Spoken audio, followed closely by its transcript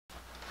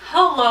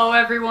Hello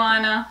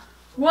everyone,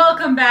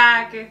 welcome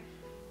back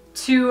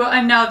to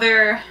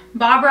another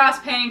Bob Ross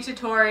painting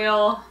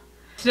tutorial.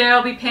 Today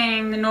I'll be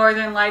painting the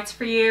Northern Lights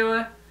for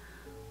you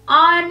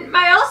on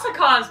my ELSA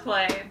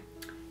cosplay.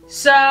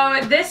 So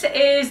this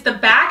is the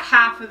back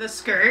half of the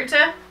skirt.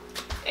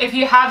 If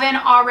you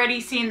haven't already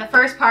seen the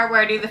first part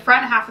where I do the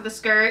front half of the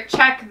skirt,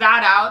 check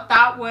that out.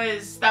 That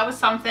was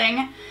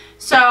something.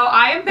 So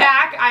I am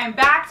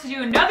back to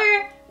do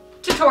another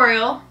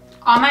tutorial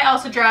on my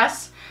ELSA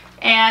dress.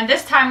 And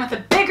this time with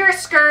a bigger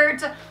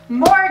skirt,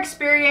 more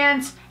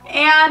experience,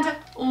 and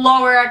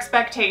lower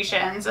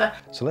expectations.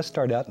 So let's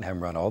start out and have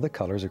them run all the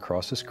colors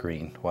across the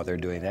screen. While they're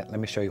doing that, let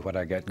me show you what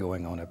I got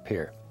going on up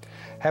here.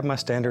 Have my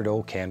standard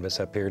old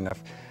canvas up here, and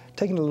I've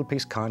taken a little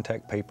piece of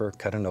contact paper,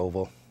 cut an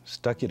oval,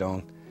 stuck it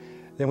on.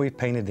 Then we've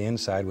painted the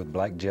inside with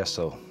black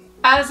gesso.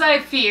 As I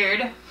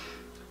feared,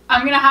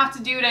 I'm gonna have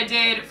to do what I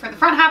did for the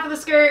front half of the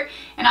skirt,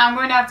 and I'm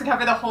going to have to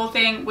cover the whole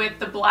thing with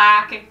the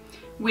black,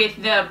 with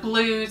the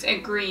blues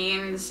and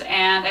greens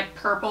and a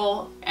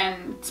purple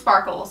and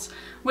sparkles,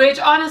 which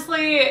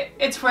honestly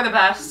it's for the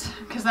best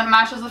because then it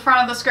matches the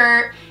front of the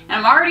skirt, and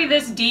I'm already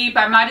this deep,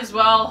 I might as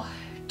well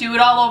do it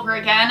all over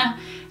again.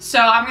 So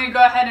I'm going to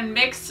go ahead and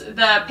mix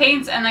the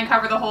paints and then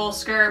cover the whole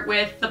skirt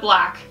with the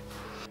black.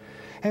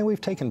 And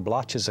we've taken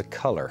blotches of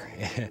color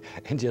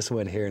and just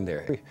went here and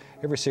there.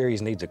 Every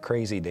series needs a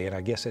crazy day, and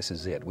I guess this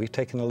is it. We've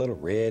taken a little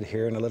red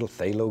here and a little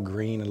phthalo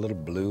green, a little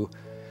blue,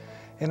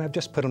 and I've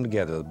just put them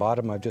together. The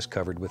bottom I've just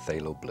covered with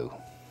phthalo blue.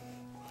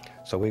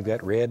 So we've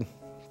got red,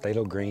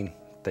 phthalo green,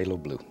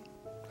 phthalo blue.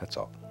 That's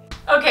all.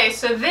 Okay,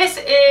 so this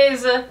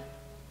is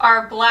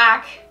our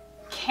black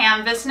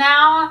canvas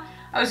now.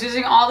 I was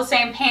using all the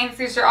same paints.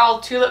 These are all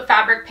tulip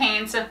fabric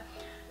paints,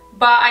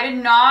 but I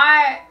did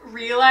not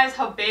realize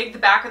how big the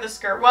back of the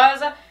skirt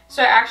was.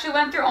 So I actually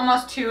went through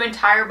almost 2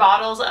 entire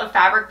bottles of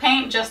fabric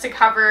paint just to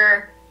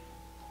cover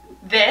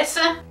this.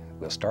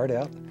 We'll start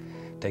out,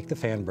 take the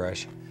fan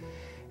brush,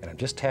 and I'm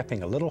just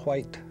tapping a little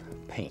white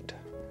paint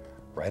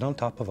right on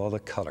top of all the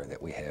color that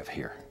we have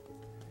here.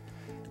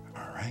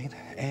 All right,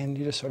 and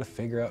you just sort of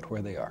figure out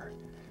where they are.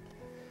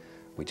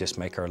 We just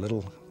make our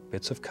little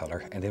bits of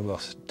color, and then we'll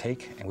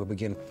take and we'll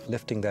begin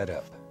lifting that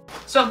up.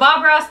 So what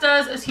Bob Ross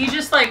does is he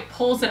just like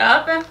pulls it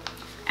up,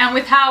 and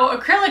with how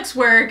acrylics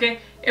work,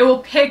 it will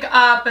pick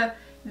up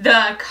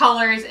the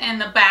colors in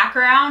the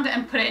background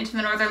and put it into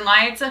the Northern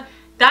Lights.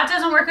 That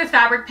doesn't work with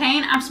fabric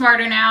paint. I'm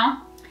smarter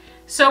now.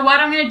 So what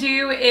I'm going to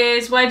do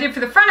is what I did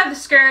for the front of the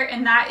skirt,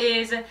 and that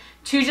is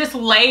to just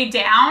lay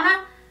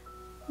down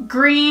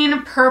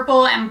green,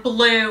 purple, and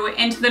blue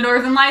into the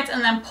Northern Lights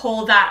and then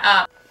pull that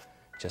up.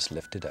 Just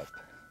lift it up.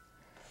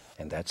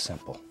 And that's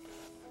simple.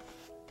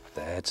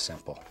 That's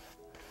simple.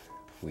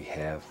 We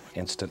have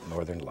instant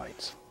Northern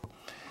Lights.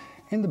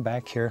 In the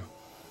back here,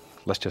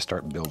 let's just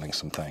start building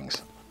some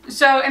things.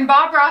 So in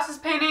Bob Ross's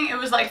painting, it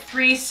was like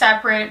 3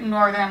 separate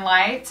Northern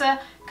Lights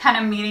kind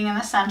of meeting in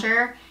the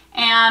center.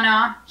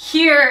 And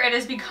here it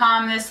has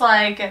become this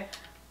like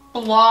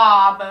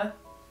blob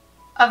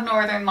of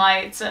Northern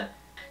Lights.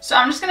 So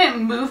I'm just gonna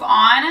move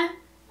on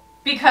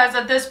because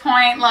at this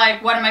point,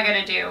 like, what am I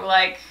gonna do?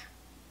 Like,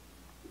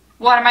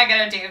 what am I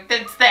gonna do?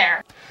 It's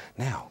there.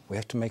 Now, we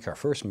have to make our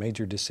first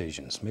major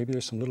decisions. Maybe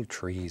there's some little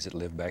trees that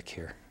live back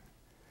here.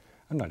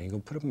 I'm not even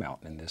gonna put a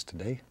mountain in this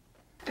today.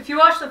 If you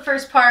watch the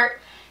first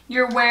part,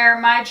 you're aware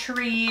my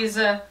trees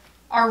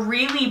are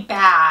really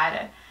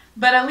bad.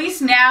 But at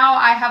least now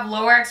I have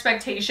lower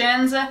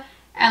expectations,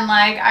 and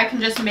like I can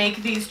just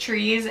make these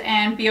trees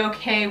and be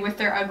okay with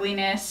their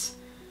ugliness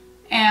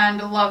and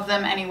love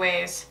them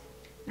anyways.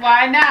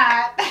 Why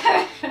not?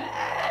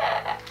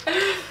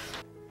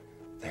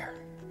 There.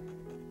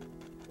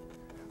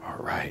 All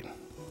right.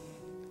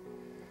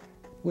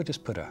 We'll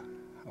just put a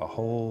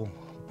whole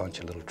bunch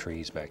of little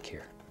trees back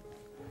here.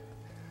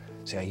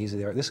 See how easy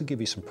they are? This will give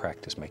you some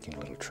practice making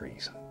little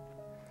trees.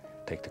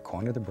 Take the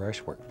corner of the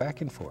brush, work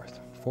back and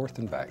forth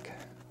and back.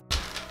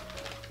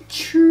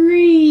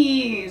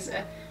 Trees!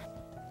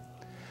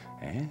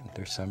 And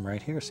there's some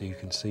right here so you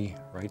can see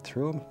right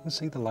through them and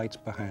see the lights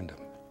behind them.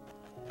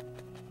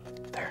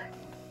 There.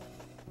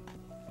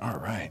 All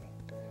right.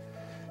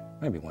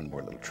 Maybe one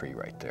more little tree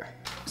right there.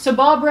 So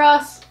Bob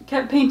Ross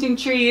kept painting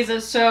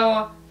trees,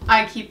 so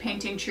I keep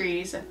painting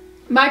trees.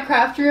 My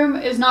craft room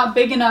is not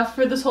big enough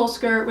for this whole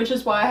skirt, which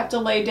is why I have to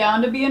lay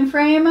down to be in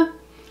frame.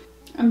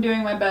 I'm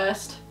doing my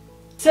best.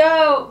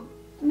 So,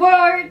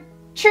 more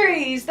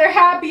trees. They're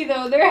happy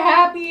though. They're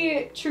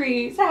happy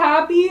trees.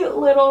 Happy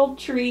little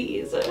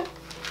trees.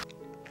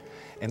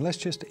 And let's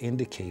just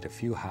indicate a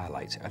few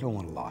highlights. I don't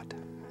want a lot.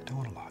 I don't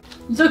want a lot.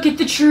 Look at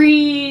the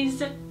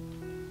trees.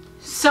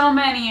 So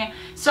many.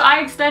 So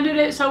I extended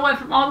it so I went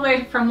from all the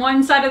way from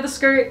one side of the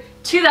skirt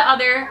to the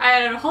other. I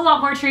added a whole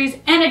lot more trees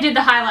and I did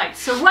the highlights.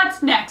 So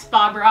what's next,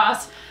 Bob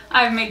Ross?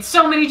 I've made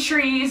so many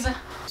trees.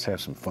 Let's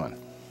have some fun.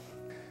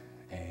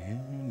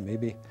 And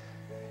maybe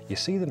you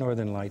see the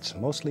Northern Lights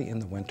mostly in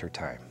the winter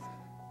time.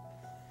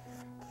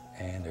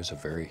 And there's a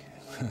very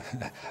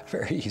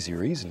Very easy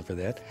reason for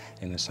that.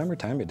 In the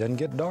summertime, it doesn't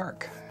get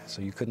dark,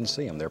 so you couldn't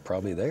see them. They're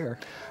probably there.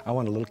 I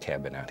want a little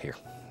cabin out here.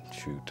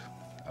 Shoot,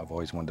 I've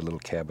always wanted a little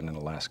cabin in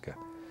Alaska.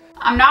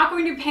 I'm not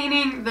going to be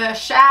painting the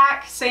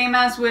shack, same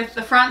as with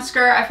the front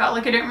skirt. I felt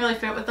like it didn't really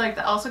fit with like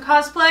the Elsa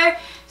cosplay,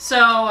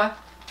 so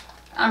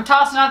I'm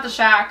tossing out the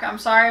shack. I'm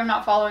sorry I'm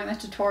not following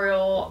this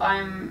tutorial.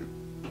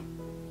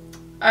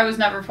 I was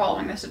never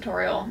following this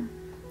tutorial.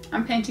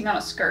 I'm painting on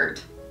a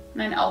skirt,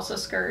 an Elsa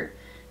skirt.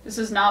 This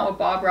is not what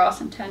Bob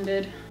Ross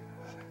intended.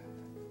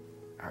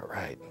 All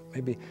right,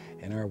 maybe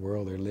in our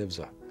world there lives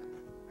a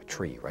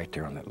tree right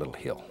there on that little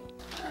hill.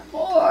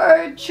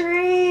 More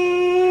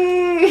trees!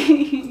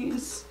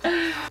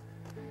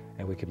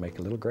 And we could make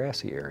a little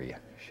grassy area.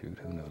 Shoot,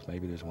 who knows,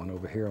 maybe there's one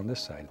over here on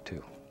this side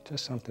too.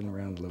 Just something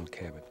around the little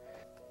cabin.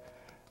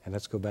 And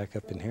let's go back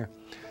up in here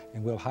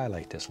and we'll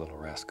highlight this little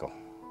rascal.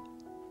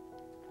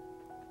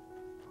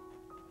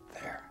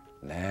 There,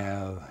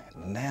 now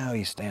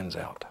he stands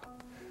out.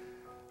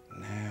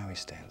 Now he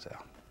stands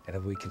out. And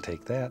if we can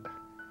take that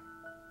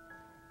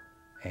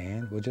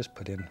and we'll just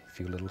put in a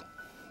few little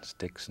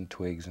sticks and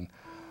twigs and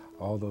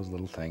all those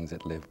little things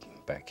that live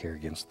back here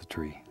against the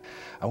tree.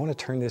 I want to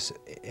turn this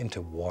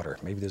into water.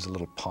 Maybe there's a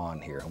little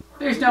pond here.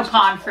 There's no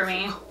pond for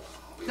me.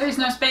 There's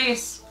no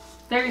space.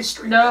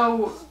 There's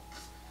no...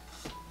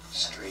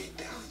 Straight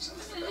down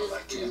something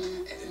like it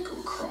and then go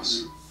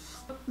across.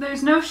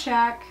 There's no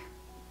shack.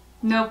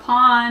 No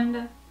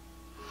pond.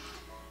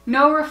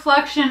 No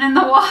reflection in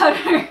the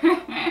water.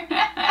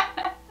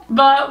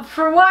 But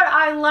for what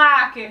I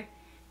lack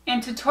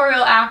in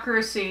tutorial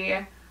accuracy,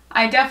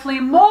 I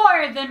definitely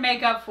more than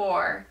make up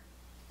for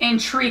in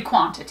tree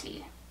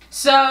quantity.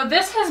 So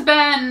this has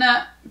been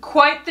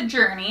quite the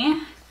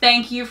journey.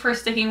 Thank you for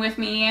sticking with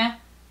me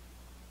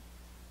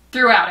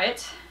throughout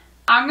it.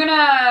 I'm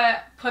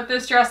gonna put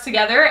this dress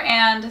together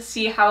and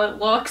see how it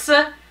looks.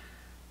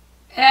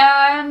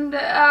 And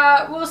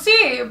we'll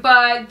see,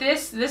 but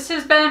this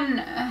has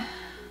been,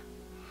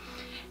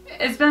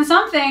 it's been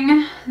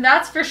something,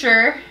 that's for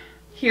sure.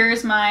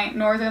 Here's my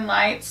Northern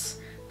Lights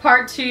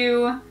Part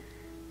 2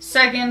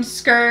 second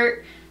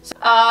skirt.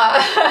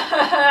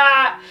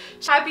 Happy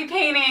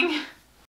painting.